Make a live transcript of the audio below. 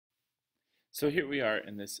So here we are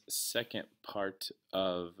in this second part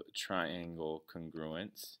of triangle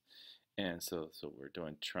congruence. And so we're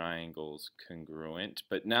doing triangles congruent,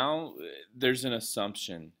 but now there's an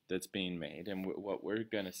assumption that's being made, and what we're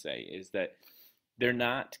going to say is that they're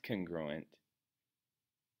not congruent,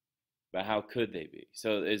 but how could they be?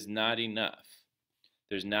 So it's not enough.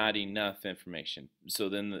 There's not enough information. So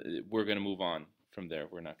then we're going to move on from there.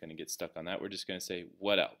 We're not going to get stuck on that. We're just going to say,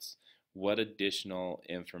 what else? What additional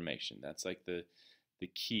information? That's like the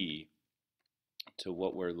key to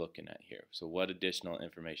what we're looking at here. So what additional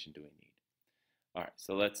information do we need? All right,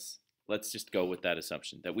 so let's just go with that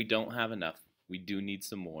assumption that we don't have enough. We do need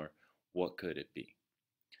some more. What could it be?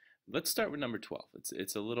 Let's start with number 12.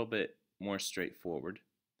 It's a little bit more straightforward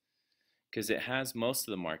because it has most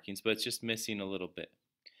of the markings, but it's just missing a little bit.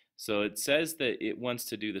 So it says that it wants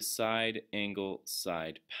to do the side angle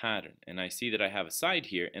side pattern, and I see that I have a side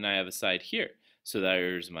here and I have a side here. So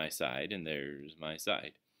there's my side and there's my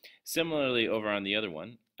side. Similarly, over on the other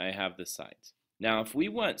one, I have the sides. Now, if we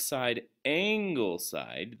want side angle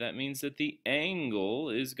side, that means that the angle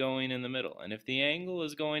is going in the middle. And if the angle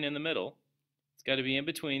is going in the middle, it's got to be in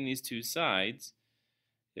between these two sides.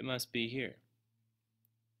 It must be here.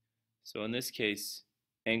 So in this case,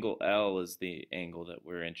 angle L is the angle that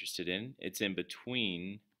we're interested in. It's in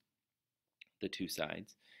between the two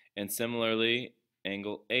sides. And similarly,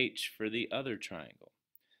 angle H for the other triangle.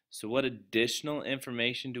 So what additional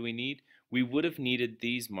information do we need? We would have needed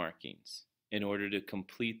these markings in order to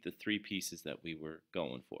complete the three pieces that we were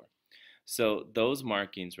going for. So those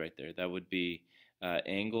markings right there, that would be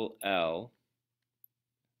angle L,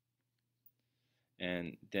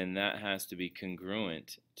 and then that has to be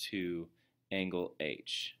congruent to angle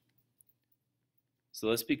H. So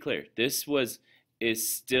let's be clear. This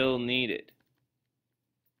is still needed.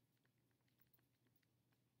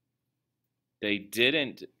 They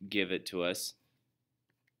didn't give it to us,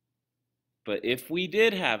 but if we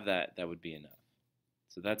did have that, that would be enough.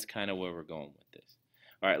 So that's kind of where we're going with this.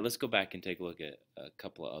 All right, let's go back and take a look at a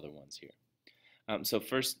couple of other ones here. So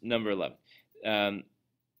first, number 11,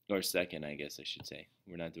 or second, I guess I should say.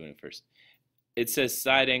 We're not doing it first. It says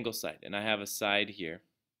side angle side, and I have a side here,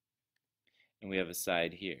 and we have a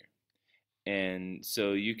side here. And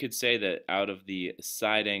so you could say that out of the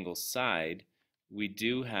side angle side, we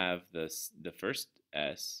do have the first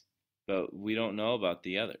S, but we don't know about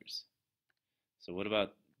the others. So what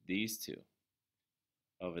about these two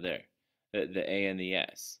over there, the A and the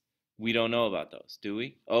S? We don't know about those, do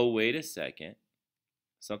we? Oh, wait a second.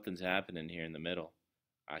 Something's happening here in the middle.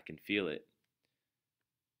 I can feel it.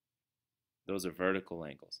 Those are vertical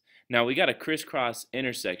angles. Now we got a crisscross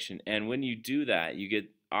intersection, and when you do that, you get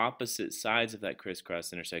opposite sides of that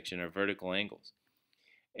crisscross intersection are vertical angles.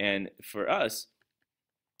 And for us,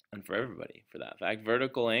 and for everybody for that fact,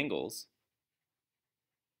 vertical angles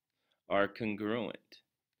are congruent.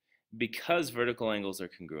 Because vertical angles are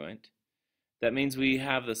congruent, that means we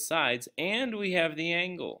have the sides and we have the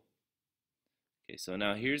angle. Okay, so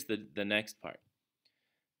now here's the next part.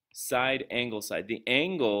 Side angle side. The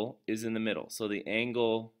angle is in the middle, so the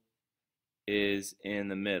angle is in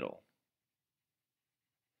the middle.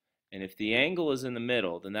 And if the angle is in the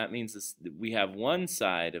middle, then that means we have one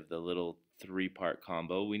side of the little three-part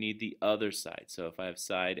combo. We need the other side. So if I have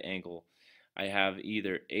side angle, I have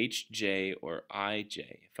either HJ or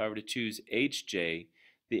IJ. If I were to choose HJ,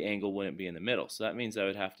 the angle wouldn't be in the middle. So that means I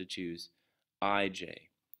would have to choose IJ.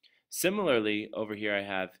 Similarly, over here I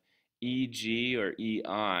have EG or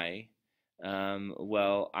EI.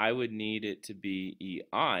 Well, I would need it to be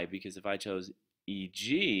EI, because if I chose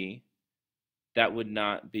EG, that would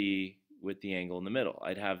not be with the angle in the middle.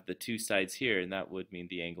 I'd have the two sides here, and that would mean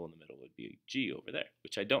the angle in the middle would be G over there,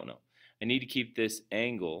 which I don't know. I need to keep this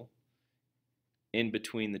angle in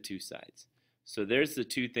between the two sides. So there's the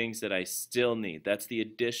two things that I still need. That's the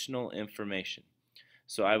additional information.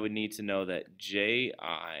 So I would need to know that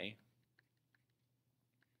JI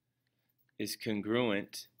is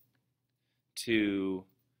congruent to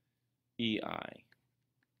EI.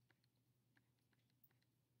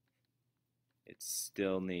 It's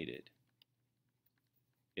still needed.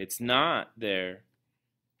 It's not there,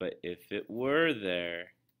 but if it were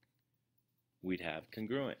there, we'd have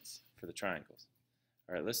congruence for the triangles.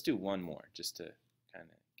 All right, let's do one more just to kind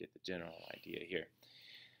of get the general idea here.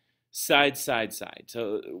 Side, side, side.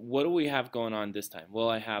 So what do we have going on this time? Well,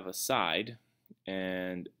 I have a side,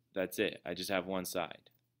 and that's it. I just have one side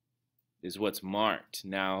is what's marked.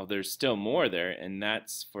 Now, there's still more there, and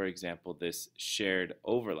that's, for example, this shared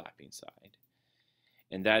overlapping side.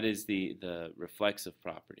 And that is the reflexive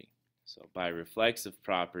property. So by reflexive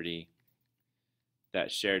property,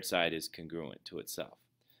 that shared side is congruent to itself.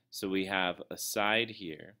 So we have a side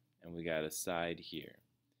here, and we got a side here.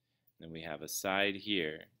 Then we have a side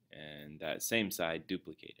here, and that same side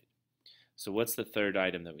duplicated. So what's the third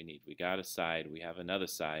item that we need? We got a side, we have another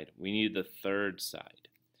side, we need the third side.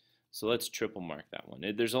 So let's triple mark that one.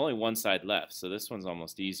 There's only one side left, so this one's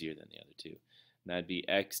almost easier than the other two. And that'd be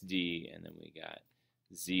xd, and then we got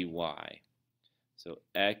zy. So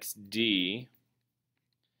xd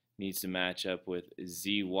needs to match up with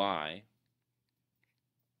zy.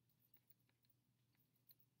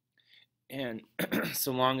 And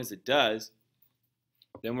so long as it does,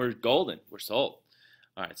 then we're golden. We're sold.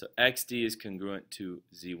 All right, so xd is congruent to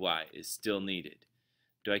zy, is still needed.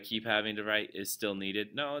 Do I keep having to write is still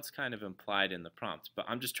needed? No, it's kind of implied in the prompt, but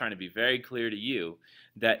I'm just trying to be very clear to you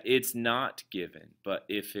that it's not given, but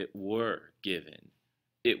if it were given,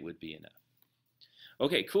 it would be enough.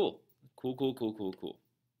 Okay, cool. Cool.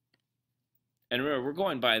 And remember, we're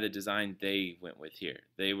going by the design they went with here.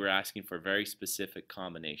 They were asking for a very specific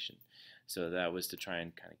combination. So that was to try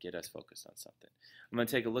and kind of get us focused on something. I'm going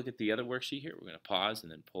to take a look at the other worksheet here. We're going to pause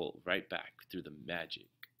and then pull right back through the magic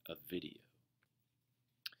of video.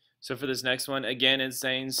 So for this next one, again, it's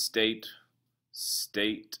saying state,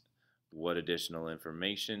 what additional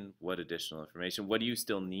information, what do you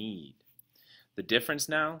still need? The difference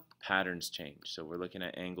now, patterns change. So we're looking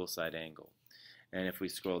at angle, side, angle. And if we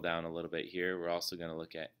scroll down a little bit here, we're also going to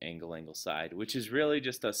look at angle, angle, side, which is really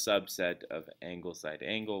just a subset of angle, side,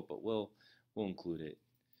 angle, but we'll include it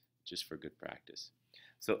just for good practice.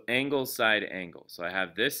 So angle, side, angle. So I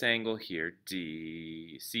have this angle here,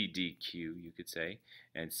 CDQ, you could say,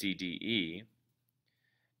 and CDE.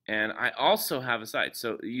 And I also have a side.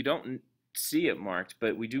 So you don't see it marked,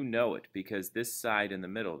 but we do know it because this side in the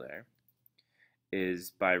middle there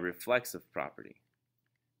is by reflexive property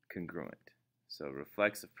congruent. So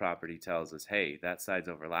reflexive property tells us, hey, that side's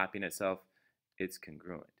overlapping itself, it's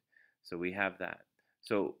congruent. So we have that.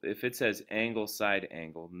 So if it says angle, side,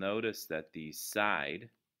 angle, notice that the side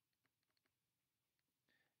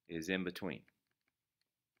is in between.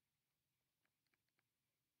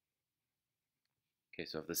 Okay,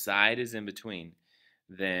 so if the side is in between,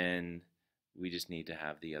 then we just need to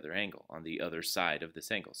have the other angle on the other side of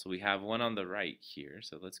this angle. So we have one on the right here,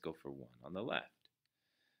 so let's go for one on the left.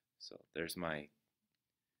 So there's my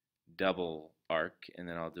double arc, and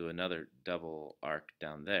then I'll do another double arc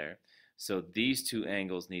down there. So these two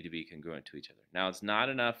angles need to be congruent to each other. Now it's not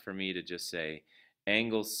enough for me to just say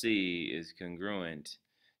angle C is congruent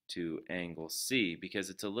to angle C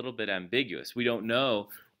because it's a little bit ambiguous. We don't know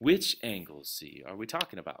which angle C are we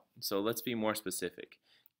talking about. So let's be more specific.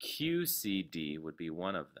 QCD would be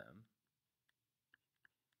one of them.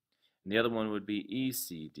 And the other one would be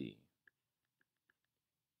ECD.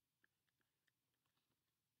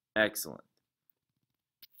 Excellent.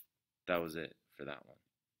 That was it for that one.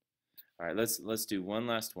 All right, let's do one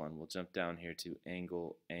last one. We'll jump down here to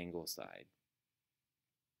angle, angle, side.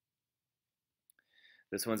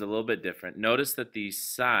 This one's a little bit different. Notice that the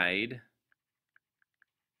side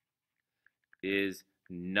is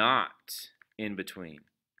not in between.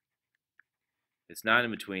 It's not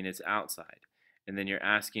in between, it's outside. And then you're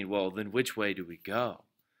asking, well, then which way do we go?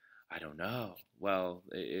 I don't know. Well,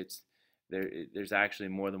 there's actually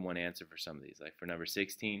more than one answer for some of these. Like for number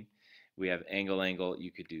 16, we have angle, angle.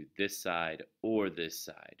 You could do this side or this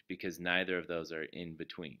side because neither of those are in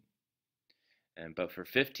between. But for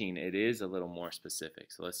 15, it is a little more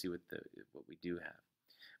specific. So let's see what we do have.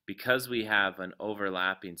 Because we have an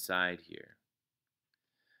overlapping side here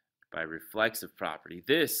by reflexive property,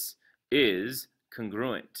 this is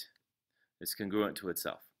congruent. It's congruent to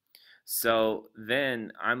itself. So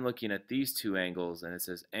then I'm looking at these two angles and it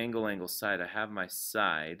says angle, angle, side. I have my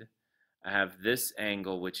side. I have this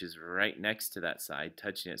angle which is right next to that side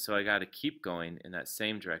touching it. So I got to keep going in that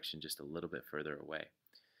same direction just a little bit further away.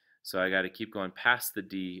 So I got to keep going past the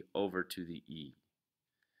D over to the E.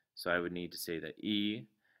 So I would need to say that E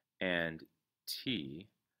and T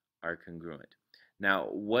are congruent. Now,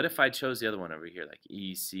 what if I chose the other one over here, like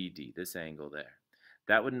ECD, this angle there?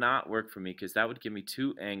 That would not work for me because that would give me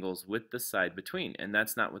two angles with the side between, and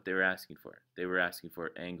that's not what they were asking for. They were asking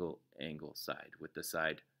for angle, angle, side, with the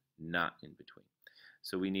side not in between.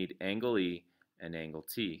 So we need angle E and angle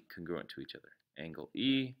T congruent to each other. Angle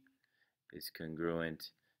E is congruent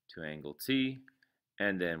to angle T,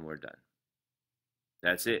 and then we're done.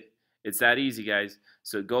 That's it. It's that easy, guys.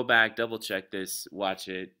 So go back, double check this, watch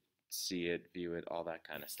it, see it, view it, all that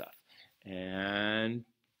kind of stuff. And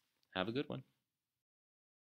have a good one.